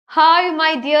Hi,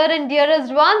 my dear and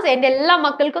dearest ones. And എല്ലാ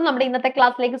മക്കൾക്കും നമ്മുടെ ഇന്നത്തെ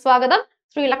ക്ലാസ്സിലേക്ക് സ്വാഗതം.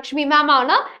 ശ്രീ ലക്ഷ്മി മാം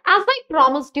ആണ്. As I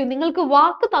promised you, നിങ്ങൾക്ക്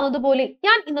വാക്ക് തന്നതുപോലെ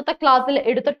ഞാൻ ഇന്നത്തെ ക്ലാസ്സിൽ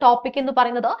എടുത്ത ടോപ്പിക് എന്ന്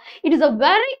പറയുന്നത് it is A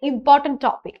very important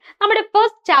topic. നമ്മുടെ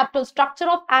first chapter structure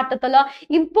of ആറ്റത്തിൽ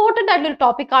important ആയിട്ടുള്ള ഒരു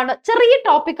ടോപ്പിക് ആണ്. ചെറിയ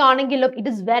ടോപ്പിക് ആണെങ്കിലും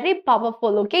it is very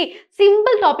powerful. Okay,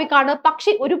 simple topic ആണ്,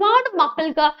 പക്ഷെ ഒരുപാട്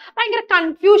മക്കൾക്ക് ഭയങ്കര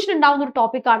കൺഫ്യൂഷൻ ഉണ്ടാവുന്ന ഒരു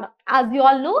ടോപ്പിക് ആണ്. As you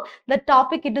all know the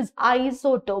topic it is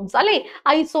isotopes അല്ലെ.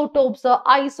 ഐസോടോപ്സ്,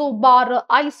 ഐസോബാർ,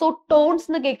 ഐസോടോൺസ്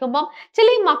എന്ന് കേൾക്കുമ്പോൾ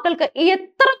ചില മക്കൾക്ക്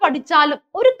എത്ര പഠിച്ചാലും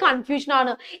ഒരു കൺഫ്യൂഷൻ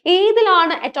ആണ്.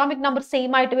 ഏതിലാണ് അറ്റോമിക് നമ്പർ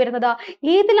സെയിം ആയിട്ട് വരുന്നത്,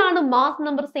 ഏതിലാണ് മാസ്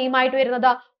നമ്പർ സെയിം ആയിട്ട്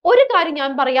വരുന്നത്? ഒരു കാര്യം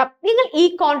ഞാൻ പറയാം, നിങ്ങൾ ഈ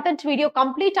കോണ്ടന്റ് വീഡിയോ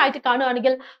കംപ്ലീറ്റ് ആയിട്ട്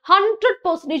കാണുകയാണെങ്കിൽ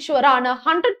 100% ഷുവർ ആണ്,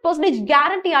 100%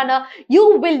 ഗ്യാരണ്ടി ആണ്, you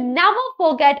will never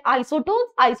forget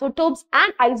isotopes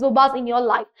and isobars in your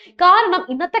life. കാരണം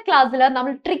ഇന്നത്തെ ക്ലാസ്സിൽ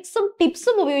നമ്മൾ ട്രിക്സും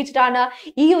ടിപ്സും ഉപയോഗിച്ചിട്ടാണ്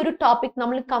ഈ ഒരു ടോപ്പിക്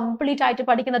നമ്മൾ കംപ്ലീറ്റ് ആയിട്ട്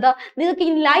പഠിക്കുന്നത്. നിങ്ങൾക്ക്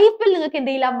ഈ ലൈഫിൽ നിങ്ങൾക്ക്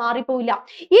എന്തെങ്കിലും മാറിപ്പോയില്ല.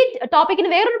 ഈ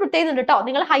ടോപ്പിക്കിന് വേറൊരു പ്രത്യേകത ഉണ്ട് കേട്ടോ.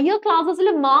 നിങ്ങൾ ഹയർ ക്ലാസ്സസിൽ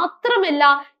മാത്രമല്ല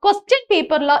ക്വസ്റ്റ്യൻ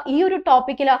പേപ്പറിൽ ഈ ഒരു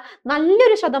ടോപ്പിക്കിൽ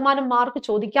നല്ലൊരു ശതമാനം മാർക്ക്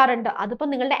ചോദിക്കാറുണ്ട്. അതിപ്പോ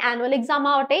നിങ്ങളുടെ ആനുവൽ എക്സാം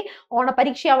ആവട്ടെ,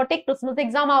 ഓണപരീക്ഷ ആവട്ടെ, ക്രിസ്മസ്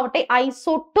എക്സാം ആവട്ടെ,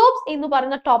 ഐസോടോപ്സ് എന്ന്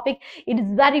പറയുന്ന topic it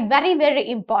is very very very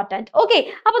important. Okay,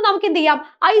 അപ്പൊ നമുക്ക് എന്ത് ചെയ്യാം,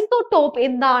 ഐസോടോപ്പ്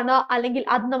എന്താണ് അല്ലെങ്കിൽ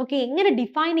അത് നമുക്ക് എങ്ങനെ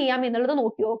ഡിഫൈൻ ചെയ്യാം എന്നുള്ളത്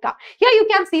നോക്കി നോക്കാം. Here you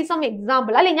can see some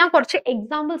example അല്ലെ. ഞാൻ കുറച്ച്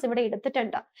എക്സാമ്പിൾസ് ഇവിടെ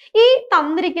എടുത്തിട്ടുണ്ട്. ഈ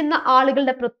തന്നിരിക്കുന്ന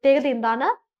ആളുകളുടെ പ്രത്യേകത എന്താണ്?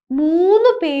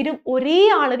 മൂന്ന് പേരും ഒരേ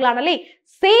ആളുകളാണ് അല്ലെ,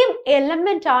 സെയിം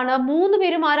എലമെന്റ് ആണ്. മൂന്ന്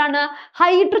പേരും ആരാണ്?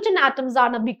 ഹൈഡ്രജൻ ആറ്റംസ്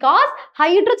ആണ്. ബിക്കോസ്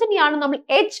ഹൈഡ്രജനെയാണ് നമ്മൾ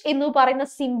H എന്ന് പറയുന്ന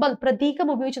സിമ്പിൾ പ്രതീകം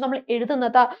ഉപയോഗിച്ച് നമ്മൾ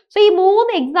എഴുതുന്നത്. സോ ഈ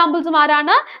മൂന്ന് എക്സാമ്പിൾസും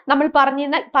ആരാണ്? നമ്മൾ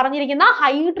പറഞ്ഞിരിക്കുന്ന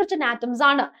ഹൈഡ്രജൻ ആറ്റംസ്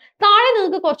ആണ്. താഴെ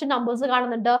നിങ്ങൾക്ക് കുറച്ച് നമ്പേഴ്സ്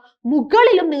കാണുന്നുണ്ട്,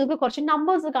 മുകളിലും നിങ്ങൾക്ക് കുറച്ച്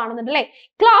നമ്പേഴ്സ് കാണുന്നുണ്ട് അല്ലെ.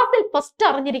 ക്ലാസ്സിൽ ഫസ്റ്റ്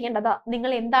അറിഞ്ഞിരിക്കേണ്ടത്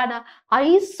നിങ്ങൾ എന്താണ്?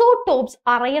 ഐസോടോപ്സ്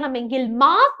അറിയണമെങ്കിൽ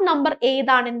mass number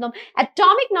ഏതാണെന്നും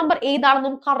atomic number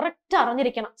ഏതാണെന്നും correct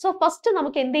അറിഞ്ഞിരിക്കണം. സോ ഫസ്റ്റ്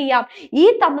നമുക്ക് എന്ത് ചെയ്യാം, ഈ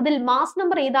തന്നതിൽ മാസ്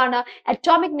നമ്പർ ഏതാണ്,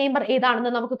 അറ്റോമിക് നമ്പർ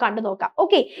ഏതാണെന്ന് നമുക്ക് കണ്ടു നോക്കാം.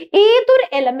 ഓക്കെ, ഏതൊരു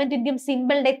എലമെന്റിന്റെയും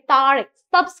സിമ്പിളിന്റെ താഴെ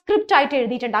സബ്സ്ക്രിപ്റ്റ് ആയിട്ട്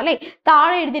എഴുതിയിട്ടുണ്ട് അല്ലെ.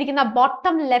 താഴെ എഴുതിയിരിക്കുന്ന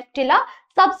ബോട്ടം ലെഫ്റ്റില്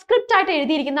സബ്സ്ക്രിപ്റ്റ് ആയിട്ട്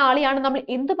എഴുതിയിരിക്കുന്ന ആളെയാണ് നമ്മൾ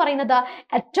എന്ത് പറയുന്നത്?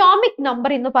 അറ്റോമിക്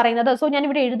നമ്പർ എന്ന് പറയുന്നത്. സോ ഞാൻ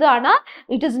ഇവിടെ എഴുതുകയാണ്,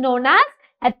 it is known as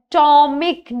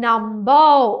atomic number.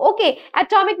 Okay,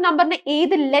 atomic number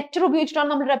ഏത് ലെറ്റർ ഉപയോഗിച്ചിട്ടാണ്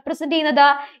നമ്മൾ റെപ്രസെന്റ് ചെയ്യുന്നത്?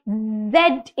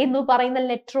 Z എന്ന് പറയുന്ന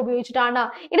ലെറ്റർ ഉപയോഗിച്ചിട്ടാണ്.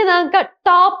 ഇനി നമുക്ക്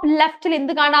ടോപ്പ് ലെഫ്റ്റിൽ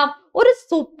എന്ത് കാണാം? ഒരു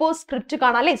സൂപ്പർ സ്ക്രിപ്റ്റ്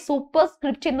കാണാം അല്ലെ. സൂപ്പർ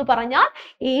സ്ക്രിപ്റ്റ് എന്ന് പറഞ്ഞാൽ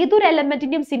ഏതൊരു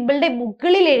എലമെന്റിന്റെയും സിമ്പിളിന്റെ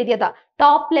മുകളിൽ എഴുതിയത്.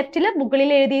 ടോപ്പ് ലെഫ്റ്റില് മുകളിൽ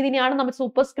എഴുതിയതിനെയാണ് നമ്മൾ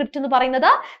സൂപ്പർ സ്ക്രിപ്റ്റ് എന്ന്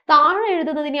പറയുന്നത്. താഴെ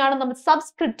എഴുതുന്നതിനെയാണ് നമ്മൾ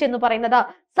സബ്സ്ക്രിപ്റ്റ് എന്ന് പറയുന്നത്.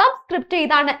 സബ്സ്ക്രിപ്റ്റ്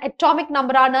ഏതാണ്? അറ്റോമിക്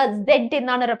നമ്പർ ആണ്, Z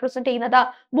എന്നാണ് റെപ്രസെന്റ് ചെയ്യുന്നത്.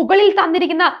 മുകളിൽ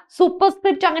തന്നിരിക്കുന്ന സൂപ്പർ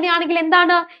സ്ക്രിപ്റ്റ് അങ്ങനെയാണെങ്കിൽ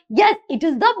എന്താണ്? Yes, it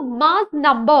is the mass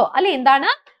number അല്ലെ.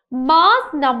 എന്താണ്?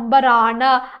 മാസ് നമ്പർ ആണ്.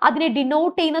 അതിനെ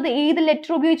ഡിനോട്ട് ചെയ്യുന്നത് ഏത്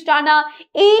ലെറ്റർ ഉപയോഗിച്ചിട്ടാണ്?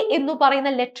 എ എന്ന് പറയുന്ന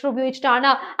ലെറ്റർ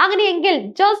ഉപയോഗിച്ചിട്ടാണ്. അങ്ങനെയെങ്കിൽ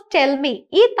ജസ്റ്റ് ടെൽ മീ,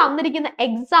 ഈ തന്നിരിക്കുന്ന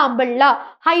എക്സാമ്പിളില്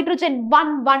ഹൈഡ്രജൻ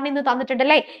 1 എന്ന് തന്നിട്ടുണ്ട്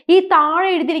അല്ലെ. ഈ താഴെ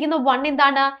എഴുതിയിരിക്കുന്ന 1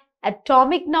 എന്താണ്?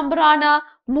 അറ്റോമിക് നമ്പർ ആണ്.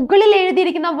 മുകളിൽ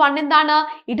എഴുതിയിരിക്കുന്ന 1 എന്താണ്?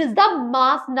 It is the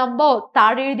mass number.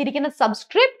 താഴെ എഴുതിയിരിക്കുന്ന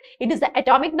subscript it is the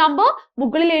atomic number.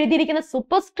 മുകളിൽ എഴുതിയിരിക്കുന്ന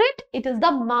superscript it is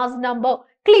the mass number.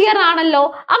 Clear ആണല്ലോ?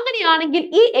 അങ്ങനെയാണെങ്കിൽ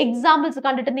ഈ എക്സാമ്പിൾസ്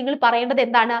കണ്ടിട്ട് നിങ്ങൾ പറയേണ്ടത്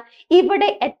എന്താണ്? ഇവിടെ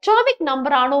അറ്റോമിക്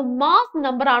നമ്പർ ആണോ മാസ്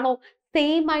നമ്പർ ആണോ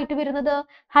സെയിം ആയിട്ട് വരുന്നത്?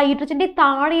 ഹൈഡ്രജന്റെ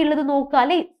താഴെയുള്ളത് നോക്കുക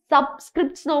അല്ലെ,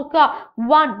 സബ്സ്ക്രിപ്റ്റ്സ് നോക്കുക.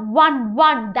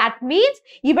 1 ദാറ്റ് മീൻസ്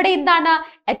ഇവിടെ എന്താണ്?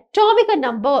 അറ്റോമിക്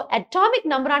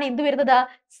നമ്പർ ആണ് എന്ത് വരുന്നത്?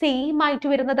 സെയിം ആയിട്ട്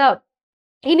വരുന്നത്.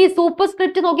 ഇനി സൂപ്പർ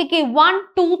സ്ക്രിപ്റ്റ് നോക്കിക്കേ, 1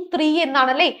 2 3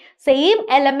 എന്നാണ് അല്ലെ. സെയിം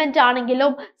എലമെന്റ്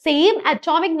ആണെങ്കിലും സെയിം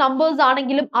അറ്റോമിക് നമ്പേഴ്സ്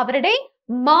ആണെങ്കിലും അവരുടെ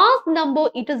mass number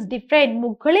it is different.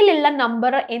 മുകളിലുള്ള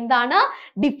നമ്പർ എന്താണ്?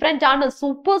 ഡിഫറെന്റ് ആണ്.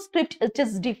 Super script it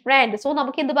is different. So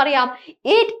നമുക്ക് എന്ത് പറയാം?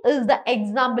 It is the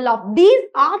example of these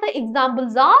are the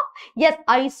examples of yes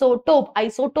isotope.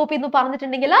 Isotope എന്ന്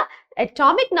പറഞ്ഞിട്ടുണ്ടെങ്കിൽ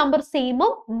അറ്റോമിക് നമ്പർ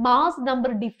സെയിമും മാസ് നമ്പർ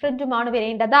ഡിഫറെന്റുമാണ്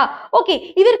വരേണ്ടത്. ഓക്കെ,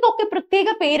 ഇവർക്കൊക്കെ പ്രത്യേക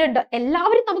പേരുണ്ട്.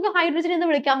 എല്ലാവരും നമുക്ക് ഹൈഡ്രജൻ എന്ന്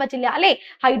വിളിക്കാൻ പറ്റില്ല അല്ലെ.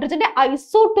 ഹൈഡ്രജന്റെ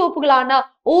ഐസോടോപ്പുകളാണ്.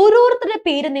 ഓരോരുത്തരുടെ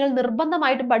പേര് നിങ്ങൾ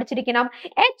നിർബന്ധമായിട്ടും പഠിച്ചിരിക്കണം.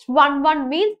 H11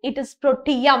 means it is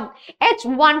protium.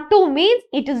 H12 means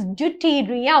it is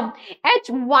deuterium.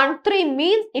 H13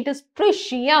 means it is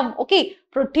tritium. Okay,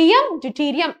 protium,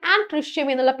 deuterium and tritium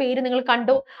എന്നുള്ള പേര് നിങ്ങൾ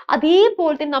കണ്ടു.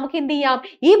 അതേപോലെ തന്നെ നമുക്ക് എന്ത് ചെയ്യാം,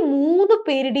 ഈ മൂന്ന്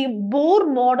പേരുടെയും ബോർ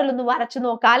മോഡൽ ഒന്ന് വരച്ചു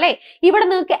നോക്കാം അല്ലെ. ഇവിടെ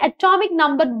നിങ്ങൾക്ക് അറ്റോമിക്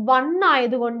നമ്പർ 1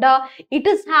 ആയതുകൊണ്ട്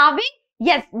it is having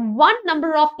yes 1 number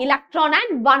of electron and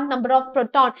 1 number of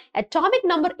proton. Atomic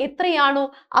number എത്രയാണോ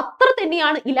അത്ര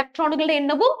തന്നെയാണ് ഇലക്ട്രോണുകളുടെ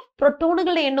എണ്ണവും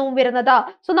പ്രോട്ടോണുകളുടെ എണ്ണവും വരുന്നത്.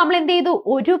 സോ നമ്മൾ എന്ത് ചെയ്തു?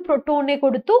 ഒരു പ്രോട്ടോണിനെ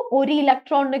കൊടുത്തു, ഒരു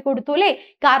ഇലക്ട്രോണിനെ കൊടുത്തു അല്ലേ?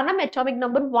 കാരണം അറ്റോമിക്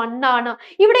നമ്പർ 1 ആണ്.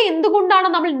 ഇവിടെ എന്തുകൊണ്ടാണ്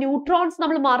നമ്മൾ ന്യൂട്രോൺസ്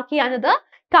നമ്മൾ മാർക്ക് ചെയ്യാഞ്ഞത്?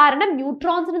 കാരണം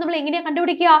ന്യൂട്രോൺസിന് നമ്മൾ എങ്ങനെയാ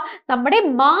കണ്ടുപിടിക്കുക? നമ്മുടെ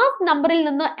മാസ് നമ്പറിൽ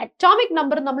നിന്ന് അറ്റോമിക്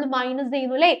നമ്പർ നമ്മൾ മൈനസ്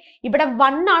ചെയ്യുന്നു അല്ലെ. ഇവിടെ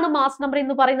 1 ആണ് മാസ് നമ്പർ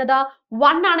എന്ന് പറയുന്നത്,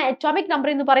 1 ആണ് അറ്റോമിക്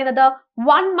നമ്പർ എന്ന് പറയുന്നത്.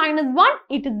 1 - 1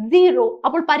 it is 0.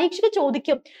 അപ്പോൾ പരീക്ഷയ്ക്ക്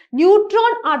ചോദിക്കും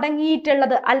ന്യൂട്രോൺ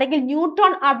അടങ്ങിയിട്ടുള്ളത് അല്ലെങ്കിൽ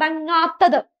ന്യൂട്രോൺ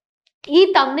അടങ്ങാത്തത് ഈ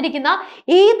തന്നിരിക്കുന്ന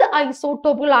ഏത്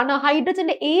ഐസോട്ടോപ്പുകളാണ്,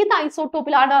 ഹൈഡ്രജന്റെ ഏത്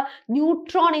ഐസോട്ടോപ്പിലാണ്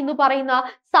ന്യൂട്രോൺ എന്ന് പറയുന്ന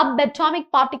സബ് അറ്റോമിക്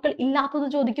പാർട്ടിക്കിൾ ഇല്ലാത്തത്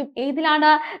ചോദിക്കും.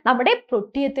 ഏതിലാണ്? നമ്മുടെ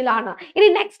പ്രൊട്ടിയത്തിലാണ്. ഇനി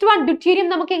നെക്സ്റ്റ് വൺ,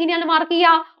 ഡ്യൂട്ടീരിയം നമുക്ക് എങ്ങനെയാണ് മാർക്ക്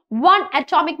ചെയ്യുക? 1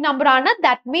 അറ്റോമിക് നമ്പർ ആണ്.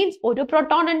 ദാറ്റ് മീൻസ് ഒരു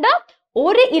പ്രോട്ടോൺ ഉണ്ട്,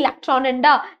 ഒരു ഇലക്ട്രോൺ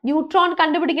ഉണ്ട്. ന്യൂട്രോൺ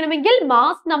കണ്ടുപിടിക്കണമെങ്കിൽ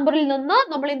മാസ് നമ്പറിൽ നിന്ന്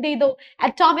നമ്മൾ എന്ത് ചെയ്തു?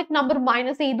 അറ്റോമിക് നമ്പർ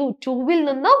മൈനസ് ചെയ്തു. 2ൽ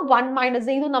നിന്ന് 1 മൈനസ്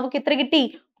ചെയ്തു. നമുക്ക് എത്ര കിട്ടി?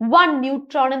 1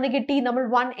 ന്യൂട്രോൺ എന്ന് കിട്ടി. നമ്മൾ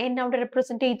 1n അവിടെ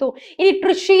റെപ്രസെന്റ് ചെയ്തു. ഇനി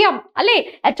ട്രിഷിയം അല്ലെ,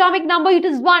 atomic number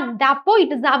it is 1. therefore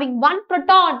it is having 1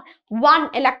 proton 1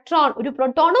 electron. ഒരു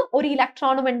പ്രോട്ടോണും ഒരു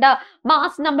ഇലക്ട്രോണും ഉണ്ട്.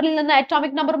 മാസ് നമ്പറിൽ നിന്ന്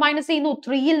അറ്റോമിക് നമ്പർ മൈനസ് ചെയ്യുന്നു.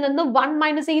 3ൽ നിന്ന് 1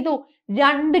 മൈനസ് ചെയ്തു.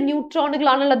 2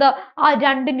 ന്യൂട്രോണുകളാണുള്ളത്. ആ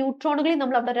 2 ന്യൂട്രോണുകളെ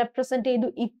നമ്മൾ അവിടെ റെപ്രസെന്റ് ചെയ്തു.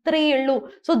 ഇത്രയേ ഉള്ളൂ.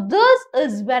 So this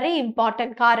is very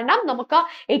important. കാരണം നമുക്ക്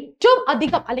ഏറ്റവും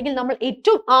അധികം അല്ലെങ്കിൽ നമ്മൾ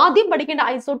ഏറ്റവും ആദ്യം പഠിക്കേണ്ട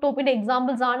ഐസോട്ടോപ്പിന്റെ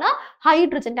എക്സാമ്പിൾസ് ആണ്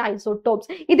ഹൈഡ്രജന്റെ ഐസോട്ടോപ്സ്.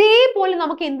 ഇതേപോലെ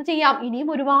നമുക്ക് എന്ത് ചെയ്യാം?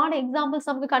 ഇനിയും ഒരുപാട് എക്സാമ്പിൾസ്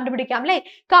നമുക്ക് കണ്ടുപിടിക്കാം അല്ലെ.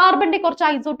 കാർബണിന്റെ കുറച്ച്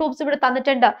ഐസോട്ടോപ്സ് ഇവിടെ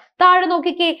തന്നിട്ടുണ്ട്. താഴെ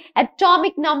നോക്കിക്കേ,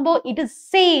 atomic number it is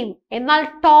same, എന്നാൽ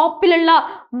ടോപ്പിലുള്ള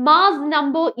mass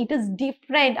number it is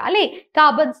different അല്ലെ.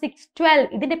 കാർബൺ 612,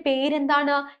 ഇതിന്റെ പേര്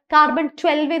എന്താണ്? കാർബൺ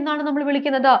 12 എന്നാണ് നമ്മൾ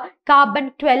വിളിക്കുന്നത്. കാർബൺ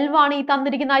 12 ആണ് ഈ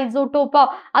തന്നിരിക്കുന്ന ഐസോട്ടോപ്പ്.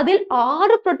 അതിൽ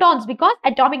 6 protons, because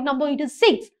atomic number it is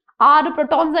 6. 6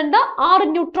 protons ഉണ്ട്, 6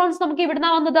 ന്യൂട്രോൺസ് നമുക്ക്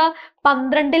ഇവിടുന്ന് വന്നത്.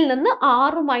 12ൽ നിന്ന്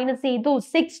 6 മൈനസ് ചെയ്തു.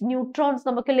 6 ന്യൂട്രോൺസ്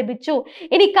നമുക്ക് ലഭിച്ചു.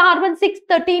 ഇനി കാർബൺ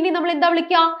 613 നമ്മൾ എന്താ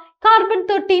വിളിക്കുക? കാർബൺ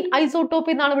 13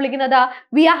 ഐസോട്ടോപ്പ് എന്നാണ് വിളിക്കുന്നത്.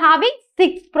 V are having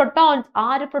 6 protons.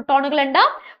 6 പ്രോട്ടോണുകൾ ഉണ്ട്.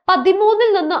 13ൽ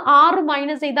നിന്ന് 6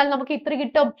 മൈനസ് ചെയ്താൽ നമുക്ക് എത്ര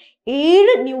കിട്ടും?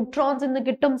 7 ന്യൂട്രോൺസ് എന്ന്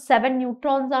കിട്ടും. 7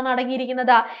 ന്യൂട്രോൺസ് ആണ്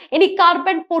അടങ്ങിയിരിക്കുന്നത്. ഇനി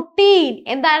കാർബൺ 14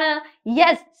 എന്താണ്?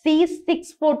 യെസ്,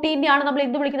 C614 ആണ് നമ്മൾ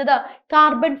എന്ത് വിളിക്കുന്നത്?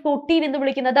 കാർബൺ 14 എന്ന്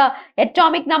വിളിക്കുന്നത്.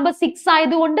 അറ്റോമിക് നമ്പർ 6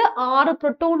 ആയതുകൊണ്ട് 6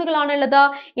 പ്രോട്ടോണുകളാണ് ഉള്ളത്.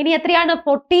 ഇനി എത്രയാണ്?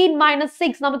 14 -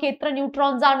 6 നമുക്ക് എത്ര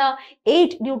ന്യൂട്രോൺസ് ആണ്?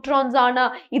 8 ന്യൂട്രോൺസ് ആണ്.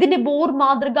 ഇതിന്റെ ബോർ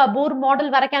മാതൃക, ബോർ മോഡൽ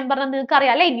വരയ്ക്കാൻ പറഞ്ഞാൽ നിങ്ങൾക്ക്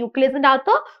അറിയാം അല്ലെ. ന്യൂക്ലിയസിന്റെ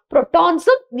അകത്ത്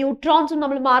പ്രോട്ടോൺസും ന്യൂട്രോൺസും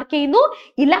നമ്മൾ മാർക്ക് ചെയ്യുന്നു.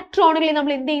 ഇലക്ട്രോണുകളെ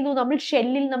നമ്മൾ എന്ത് ചെയ്യുന്നു? നമ്മൾ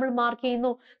ഷെല്ലിൽ നമ്മൾ മാർക്ക്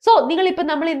ചെയ്യുന്നു. സോ നിങ്ങൾ ഇപ്പൊ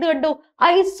നമ്മൾ എന്ത് കണ്ടു?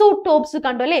 ഐസോട്ടോപ്സ്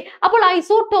കണ്ടു അല്ലെ. അപ്പോൾ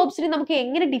ഐസോട്ടോപ്സിനെ നമുക്ക്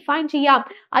എങ്ങനെ ഡിഫൈൻ ചെയ്യാം?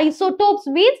 Isotopes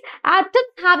means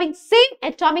atoms having same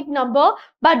atomic number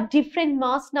but different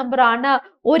mass number ആണ്.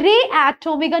 ഒരേ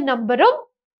ആറ്റോമിക നമ്പറും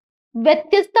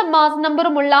വ്യത്യസ്ത മാസ്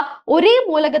നമ്പറുമുള്ള ഒരേ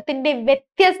മൂലകത്തിന്റെ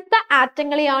വ്യത്യസ്ത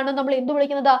ആറ്റങ്ങളെയാണ് നമ്മൾ എന്ത്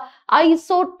വിളിക്കുന്നത്?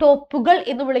 ഐസോട്ടോപ്പുകൾ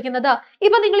എന്ന് വിളിക്കുന്നത്.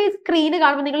 ഇപ്പൊ നിങ്ങൾ ഈ സ്ക്രീന്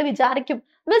കാണുമ്പോൾ നിങ്ങൾ വിചാരിക്കും,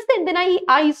 മിസ് എന്തിനാ ഈ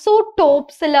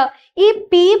ഐസോട്ടോപ്സില് ഈ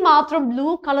പി മാത്രം ബ്ലൂ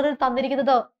കളറിൽ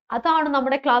തന്നിരിക്കുന്നത്? അതാണ്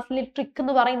നമ്മുടെ ക്ലാസ്സിലെ ട്രിക്ക്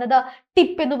എന്ന് പറയുന്നത്,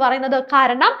 ടിപ്പ് എന്ന് പറയുന്നത്.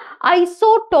 കാരണം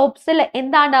ഐസോട്ടോപ്സിൽ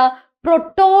എന്താണ്?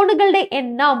 പ്രോട്ടോണുകളുടെ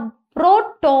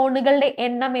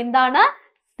എണ്ണം എന്താണ്?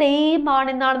 സെയിം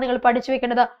ആണെന്നാണ് നിങ്ങൾ പഠിച്ചു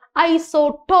വെക്കേണ്ടത്.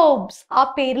 ഐസോട്ടോപ്സ്, ആ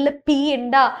പേരിൽ പി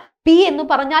ഉണ്ട്. പി എന്ന്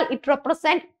പറഞ്ഞാൽ it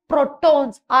represent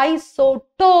protons.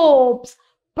 Isotopes,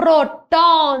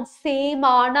 protons same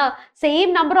ആണ്. സെയിം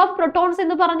നമ്പർ ഓഫ് പ്രോട്ടോൺസ്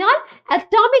എന്ന് പറഞ്ഞാൽ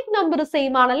അറ്റോമിക് നമ്പർ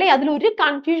സെയിം ആണല്ലേ. അതിൽ ഒരു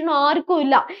കൺഫ്യൂഷനും ആർക്കും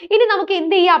ഇല്ല. ഇനി നമുക്ക്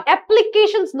എന്ത് ചെയ്യാം?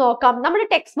 ആപ്ലിക്കേഷൻസ് നോക്കാം. നമ്മുടെ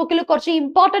ടെക്സ്റ്റ് ബുക്കിൽ കുറച്ച്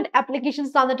ഇമ്പോർട്ടന്റ്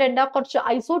ആപ്ലിക്കേഷൻസ് തന്നിട്ടുണ്ട്. കുറച്ച്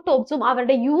ഐസോട്ടോപ്സും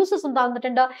അവരുടെ യൂസസും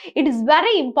തന്നിട്ടുണ്ട്. It is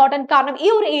very important. കാരണം ഈ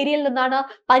ഒരു ഏരിയയിൽ നിന്നാണ്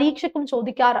പരീക്ഷയ്ക്കും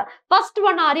ചോദിക്കാറ്. ഫസ്റ്റ്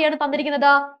വൺ ആരെയാണ്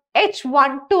തന്നിരിക്കുന്നത്?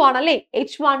 H12 ആണല്ലേ.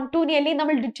 H12 അല്ലേ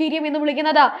നമ്മൾ ഡ്യൂട്ടീരിയം എന്ന്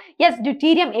വിളിക്കുന്നത്. യെസ്,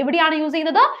 ഡ്യൂട്ടീരിയം എവിടെയാണ് യൂസ്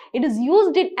ചെയ്യുന്നത്? It is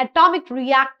used in atomic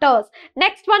reactors.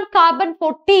 Next one carbon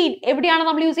 14 എവിടെയാണ്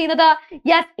നമ്മൾ യൂസ് ചെയ്യുന്നത്?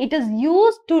 Yes, it is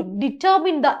used to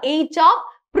determine the age of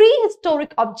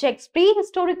പ്രീഹിസ്റ്റോറിക് objects.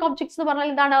 പ്രീഹിസ്റ്റോറിക് objects എന്ന്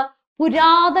പറഞ്ഞാൽ എന്താണ്?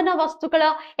 പുരാതന വസ്തുക്കള്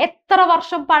എത്ര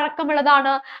വർഷം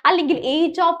പഴക്കമുള്ളതാണ്, അല്ലെങ്കിൽ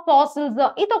ഏജ് ഓഫ് ഫോസിൽസ്,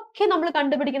 ഇതൊക്കെ നമ്മൾ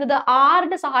കണ്ടുപിടിക്കുന്നത്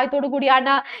ആരുടെ സഹായത്തോടു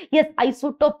കൂടിയാണ്? യെസ്,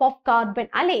 ഐസോട്ടോപ്പ് ഓഫ് കാർബൺ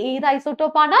അല്ലെ. ഏത്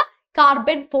ഐസോട്ടോപ്പ് ആണ്?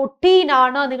 കാർബൺ 14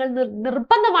 ആണ്. നിങ്ങൾ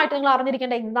നിർബന്ധമായിട്ട് നിങ്ങൾ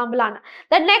അറിഞ്ഞിരിക്കേണ്ട എക്സാമ്പിൾ ആണ്.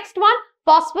 Next one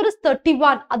phosphorus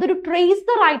 31. അതൊരു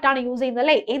ട്രേസർ ആയിട്ടാണ് യൂസ് ചെയ്യുന്നത്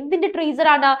അല്ലെ. എന്തിന്റെ ട്രേസർ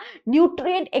ആണ്?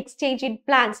 Nutrient exchange in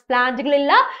plants.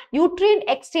 പ്ലാന്റുകളിലുള്ള nutrient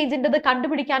എക്സ്ചേഞ്ചിന്റെ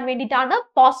കണ്ടുപിടിക്കാൻ വേണ്ടിയിട്ടാണ്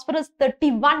ഫോസ്ഫറസ്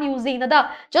 31 യൂസ് ചെയ്യുന്നത്.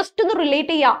 ജസ്റ്റ് ഒന്ന്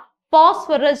റിലേറ്റ് ചെയ്യാം.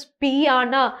 ഫോസ്ഫറസ് പി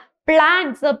ആണ്,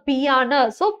 പ്ലാന്റ്സ് പി ആണ്.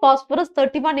 സോ ഫോസ്ഫറസ്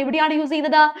 31 എവിടെയാണ് യൂസ്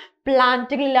ചെയ്യുന്നത്?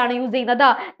 പ്ലാന്റുകളിലാണ് യൂസ് ചെയ്യുന്നത്.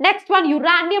 Next one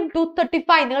uranium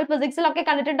 235. നിങ്ങൾ ഫിസിക്സിലൊക്കെ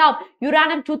കണ്ടിട്ടുണ്ടാവും.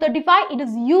 Uranium 235 it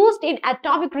is used in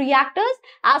atomic reactors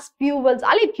as fuels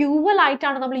അല്ലെ. ഫ്യൂവൽ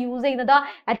ആയിട്ടാണ് നമ്മൾ യൂസ് ചെയ്യുന്നത്.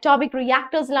 അറ്റോമിക്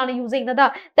റിയാക്ടേഴ്സിലാണ് യൂസ് ചെയ്യുന്നത്.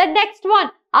 നെക്സ്റ്റ് വൺ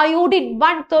അയോഡിൻ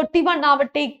 131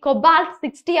 ആവട്ടെ, കൊബാൾട്ട്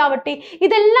 60 ആവട്ടെ,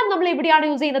 ഇതെല്ലാം നമ്മൾ എവിടെയാണ്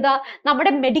യൂസ് ചെയ്യുന്നത്?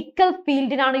 നമ്മുടെ മെഡിക്കൽ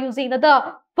ഫീൽഡിനാണ് യൂസ് ചെയ്യുന്നത്.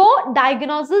 for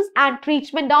diagnosis and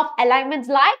treatment of ailments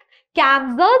like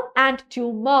cancer and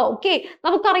tumor. Okay,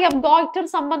 നമുക്കറിയാം ഗോയിറ്റർ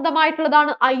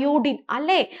സംബന്ധമായിട്ടുള്ളതാണ് അയോഡിൻ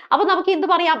അല്ലേ. അപ്പൊ നമുക്ക് എന്ത്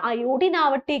പറയാം, അയോഡിൻ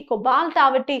ആവട്ടെ, കൊബാൾട്ട്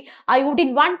ആവട്ടെ, അയോഡിൻ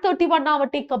 131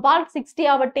 ആവട്ടെ, കൊബാൾട്ട് 60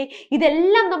 ആവട്ടെ,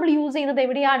 ഇതെല്ലാം നമ്മൾ യൂസ് ചെയ്യുന്നത്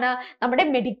എവിടെയാണ്, നമ്മുടെ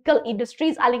മെഡിക്കൽ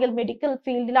ഇൻഡസ്ട്രീസ് അല്ലെങ്കിൽ മെഡിക്കൽ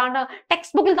ഫീൽഡിലാണ്.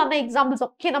 ടെക്സ്റ്റ് ബുക്കിൽ തന്ന എക്സാമ്പിൾസ്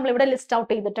ഒക്കെ നമ്മൾ ഇവിടെ ലിസ്റ്റ്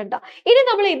ഔട്ട് ചെയ്തിട്ടുണ്ട്. ഇനി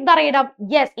നമ്മൾ എന്തറിയണം,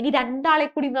 യെസ്, ഇനി രണ്ടാളെ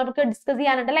കൂടി നമുക്ക് ഡിസ്കസ്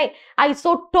ചെയ്യാനുണ്ട് അല്ലേ.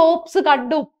 ഐസോടോപ്സ്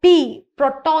കണ്ടു, പി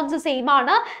protons സെയിം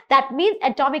ആണ്, ദാറ്റ് മീൻസ്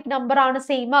അറ്റോമിക് നമ്പർ ആണ്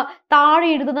സെയിം, താഴെ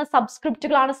എഴുതുന്ന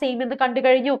സബ്സ്ക്രിപ്റ്റുകളാണ് സെയിം എന്ന് കണ്ടു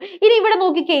കഴിഞ്ഞു. ഇനി ഇവിടെ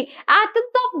നോക്കിക്കേ,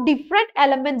 atoms of different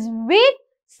elements with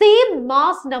same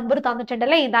mass number തന്നിട്ടുണ്ട്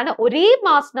അല്ലെ. എന്താണ്, ഒരേ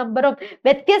മാസ് നമ്പറും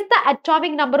വ്യത്യസ്ത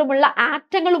അറ്റോമിക് നമ്പറുമുള്ള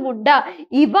ആറ്റങ്ങളും ഉണ്ട്.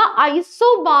 ഇവ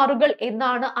ഐസോബാറുകൾ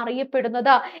എന്നാണ്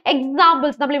അറിയപ്പെടുന്നത്.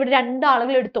 എക്സാമ്പിൾസ് നമ്മൾ ഇവിടെ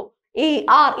രണ്ടാളുകൾ എടുത്തു.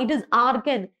 AR it is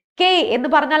argan, K എന്ന്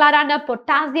പറഞ്ഞാൽ ആരാണ്,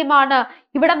 പൊട്ടാസ്യം ആണ്.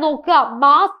 ഇവിടെ നോക്കുക,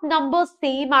 മാസ് നമ്പർ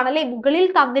സെയിം ആണ് അല്ലെ. മുകളിൽ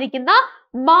തന്നിരിക്കുന്ന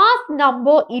mass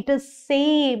number it is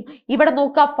same. ഇവിടെ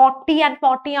നോക്കുക 40 and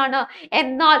 40 ആണ്.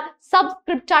 എന്നാൽ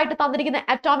സബ്സ്ക്രിപ്റ്റ് ആയിട്ട് തന്നിരിക്കുന്ന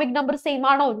അറ്റോമിക് നമ്പർ സെയിം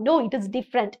ആണോ? നോ, ഇറ്റ് ഇസ്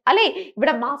ഡിഫറെന്റ് അല്ലെ.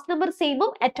 ഇവിടെ മാസ് നമ്പർ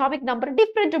സെയിമും അറ്റോമിക് നമ്പർ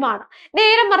ഡിഫറെന്റുമാണ്.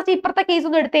 നേരെ മറിച്ച് ഇപ്പുറത്തെ കേസ്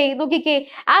ഒന്ന് എടുത്തേ, നോക്കിക്കേ.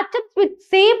 Atoms with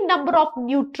same number of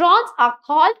neutrons are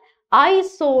called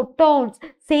isotones.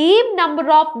 Same number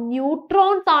of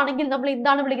neutrons ആണെങ്കിൽ നമ്മൾ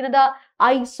എന്താണ് വിളിക്കുന്നത്,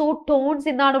 ഐസോട്ടോൺസ്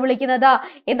എന്നാണ് വിളിക്കുന്നത്.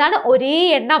 എന്താണ്, ഒരേ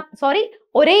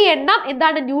എണ്ണം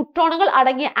എന്താണ്, ന്യൂട്രോണുകൾ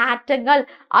അടങ്ങിയ ആറ്റങ്ങൾ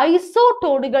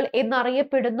ഐസോട്ടോണുകൾ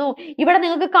എന്നറിയപ്പെടുന്നു. ഇവിടെ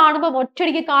നിങ്ങൾക്ക് കാണുമ്പോൾ,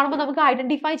 ഒറ്റയടിക്ക് കാണുമ്പോൾ നമുക്ക്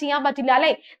ഐഡന്റിഫൈ ചെയ്യാൻ പറ്റില്ല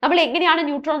അല്ലെ. നമ്മൾ എങ്ങനെയാണ്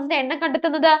ന്യൂട്രോൺസിന്റെ എണ്ണം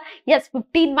കണ്ടെത്തുന്നത്? യെസ്,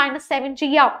 15 - 7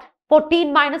 ചെയ്യാം,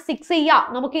 14 - 6 ചെയ്യാം,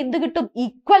 നമുക്ക് എന്ത് കിട്ടും,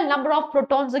 ഈക്വൽ നമ്പർ ഓഫ്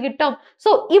പ്രോട്ടോൺസ് കിട്ടും. സോ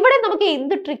ഇവിടെ നമുക്ക്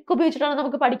എന്ത് ട്രിക്ക് ഉപയോഗിച്ചിട്ടാണ്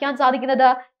നമുക്ക് പഠിക്കാൻ സാധിക്കുന്നത്,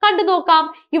 കണ്ടു നോക്കാം.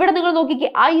 ഇവിടെ നിങ്ങൾ നോക്കിക്കേ,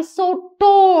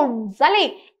 ഐസോട്ടോൺസ് അല്ലെ,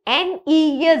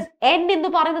 NES, N എന്ന്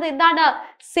പറയുന്നത് എന്താണ്,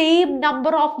 സെയിം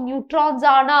നമ്പർ ഓഫ് ന്യൂട്രോൺസ്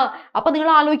ആണ്. അപ്പൊ നിങ്ങൾ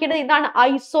ആലോചിക്കേണ്ടത് എന്താണ്,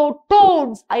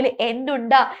 ഐസോട്ടോൺസ്, അതിൽ N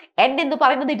ഉണ്ട്. N എന്ന്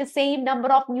പറയുന്നത് ഇത് സെയിം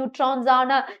നമ്പർ ഓഫ് ന്യൂട്രോൺസ്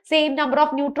ആണ്. Same number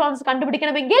of neutrons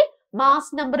കണ്ടുപിടിക്കണമെങ്കിൽ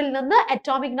mass നമ്പറിൽ നിന്ന്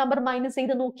അറ്റോമിക് നമ്പർ മൈനസ്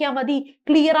ചെയ്ത് നോക്കിയാൽ മതി.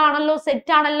 ക്ലിയർ ആണല്ലോ,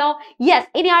 സെറ്റ് ആണല്ലോ. യെസ്,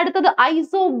 ഇനി അടുത്തത്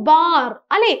ഐസോബാർ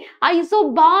അല്ലെ.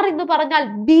 ഐസോബാർ എന്ന് പറഞ്ഞാൽ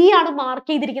B ആണ് മാർക്ക്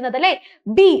ചെയ്തിരിക്കുന്നത് അല്ലെ.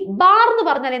 B ബാർ എന്ന്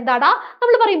പറഞ്ഞാൽ എന്താടാ,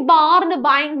 നമ്മൾ പറയും ബാറിന്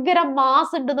ഭയങ്കര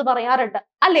മാസ് ഉണ്ടെന്ന് പറയാറുണ്ട്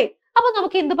അല്ലെ. അപ്പൊ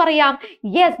നമുക്ക് എന്ത് പറയാം,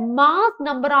 യെസ്, മാസ്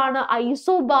നമ്പർ ആണ്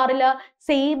ഐസോബാറിൽ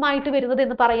സെയിം ആയിട്ട് വരുന്നത്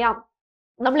എന്ന് പറയാം.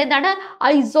 നമ്മൾ എന്താണ്,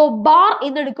 ഐസോബാർ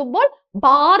എന്ന് എടുക്കുമ്പോൾ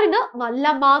ബാറിന് നല്ല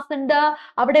മാസ് ഉണ്ട്,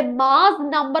 അവിടെ മാസ്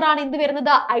നമ്പർ ആണ് എന്ത്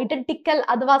വരുന്നത്, ഐഡന്റിക്കൽ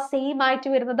അഥവാ സെയിം ആയിട്ട്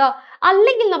വരുന്നത്.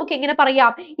 അല്ലെങ്കിൽ നമുക്ക് എങ്ങനെ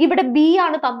പറയാം, ഇവിടെ B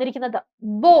ആണ് തന്നിരിക്കുന്നത്,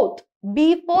 both, B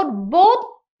for both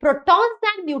protons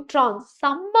and neutrons,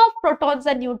 sum of protons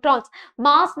and neutrons.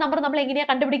 Mass number നമ്മൾ എങ്ങനെയാ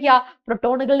കണ്ടുപിടിക്കുക,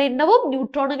 പ്രോട്ടോണുകളുടെ എണ്ണവും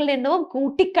ന്യൂട്രോണുകളുടെ എണ്ണവും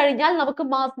കൂട്ടിക്കഴിഞ്ഞാൽ നമുക്ക്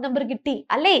മാസ് നമ്പർ കിട്ടി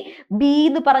അല്ലേ. B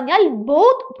എന്ന് പറഞ്ഞാൽ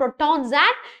both protons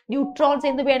and neutrons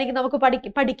എന്ന് വേണമെങ്കിൽ നമുക്ക്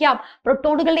പഠിക്കാം.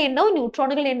 പ്രോട്ടോണുകളുടെ എണ്ണവും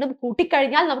ന്യൂട്രോണുകളുടെ എണ്ണവും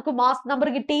കൂട്ടിക്കഴിഞ്ഞാൽ നമുക്ക് മാസ്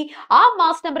നമ്പർ കിട്ടി. ആ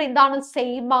മാസ് നമ്പർ എന്താണ്,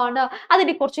 സെയിം ആണ്.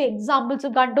 അതിന്റെ കുറച്ച്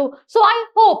എക്സാമ്പിൾസ് കണ്ടു. സോ ഐ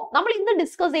ഹോപ്പ് നമ്മൾ ഇന്ന്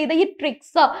ഡിസ്കസ് ചെയ്ത ഈ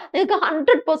ട്രിക്സ് നിങ്ങൾക്ക്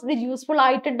 100% യൂസ്ഫുൾ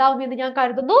ആയിട്ടുണ്ടാവും എന്ന് ഞാൻ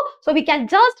കരുതുന്നു. So we can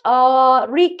just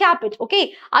recap it. Okay,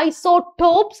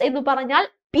 isotopes എന്ന് പറഞ്ഞാൽ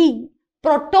P,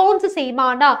 protons സെയിം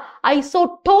ആണ്.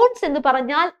 ഐസോട്ടോൺസ് എന്ന്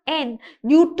പറഞ്ഞാൽ N,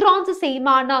 ന്യൂട്രോൺസ് സെയിം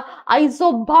ആണ്.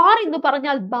 ഐസോബാർ എന്ന്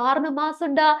പറഞ്ഞാൽ ബാറിന് മാസ്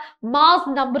ഉണ്ട്,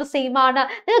 മാസ് നമ്പർ സെയിം ആണ്.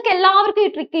 നിങ്ങൾക്ക് എല്ലാവർക്കും ഈ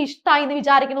ട്രിക്ക് ഇഷ്ടമായി എന്ന്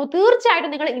വിചാരിക്കുന്നു.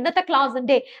 തീർച്ചയായിട്ടും നിങ്ങൾ ഇന്നത്തെ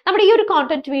ക്ലാസ്സിന്റെ നമ്മുടെ ഈ ഒരു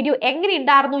കോണ്ടന്റ് വീഡിയോ എങ്ങനെ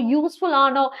ഉണ്ടായിരുന്നു, യൂസ്ഫുൾ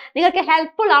ആണോ, നിങ്ങൾക്ക്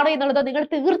ഹെൽപ്ഫുൾ ആണോ എന്നുള്ളത് നിങ്ങൾ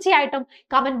തീർച്ചയായിട്ടും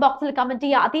കമന്റ് ബോക്സിൽ കമന്റ്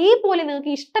ചെയ്യുക. അതേപോലെ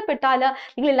നിങ്ങൾക്ക് ഇഷ്ടപ്പെട്ടാൽ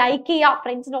നിങ്ങൾ ലൈക്ക് ചെയ്യുക,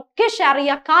 ഫ്രണ്ട്സിനൊക്കെ ഷെയർ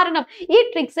ചെയ്യുക. കാരണം ഈ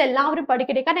ട്രിക്സ് എല്ലാവരും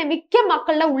പഠിക്കട്ടെ. കാരണം മിക്ക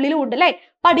മക്കളുടെ ഉള്ളിലും ഉണ്ട് അല്ലെ,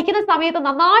 പഠിക്കുന്ന സമയത്ത്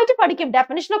നന്നായിട്ട് പഠിക്കും,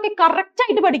 ഡെഫിനിഷൻ ഒക്കെ കറക്റ്റ്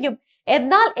ആയിട്ട് പഠിക്കും.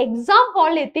 എന്നാൽ എക്സാം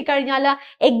ഹാളിൽ എത്തിക്കഴിഞ്ഞാൽ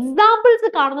എക്സാമ്പിൾസ്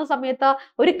കാണുന്ന സമയത്ത്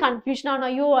ഒരു കൺഫ്യൂഷൻ ആണ്,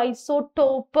 അയ്യോ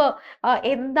ഐസോടോപ്പ്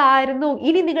എന്തായിരുന്നു.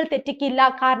 ഇനി നിങ്ങൾ തെറ്റിക്കില്ല,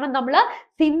 കാരണം നമ്മൾ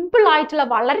സിമ്പിൾ ആയിട്ടുള്ള,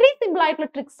 വളരെ സിമ്പിൾ ആയിട്ടുള്ള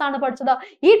ട്രിക്സ് ആണ് പഠിച്ചത്.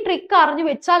 ഈ ട്രിക്ക് അറിഞ്ഞു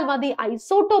വെച്ചാൽ മതി,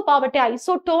 ഐസോടോപ്പ് ആവട്ടെ,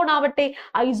 ഐസോട്ടോൺ ആവട്ടെ,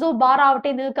 ഐസോബാർ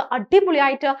ആവട്ടെ, നിങ്ങൾക്ക്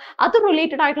അടിപൊളിയായിട്ട് അത്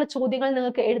റിലേറ്റഡ് ആയിട്ടുള്ള ചോദ്യങ്ങൾ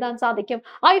നിങ്ങൾക്ക് എഴുതാൻ സാധിക്കും.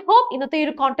 ഐ ഹോപ്പ് ഇന്നത്തെ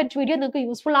ഒരു കോണ്ടന്റ് വീഡിയോ നിങ്ങൾക്ക്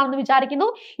യൂസ്ഫുൾ ആണെന്ന് വിചാരിക്കുന്നു.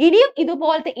 ഇനിയും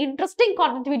ഇതുപോലത്തെ ഇൻട്രസ്റ്റിംഗ്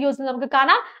കോണ്ടന്റ് വീഡിയോസ് നമുക്ക്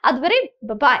കാണാം. അതുവരെ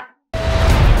ബൈ.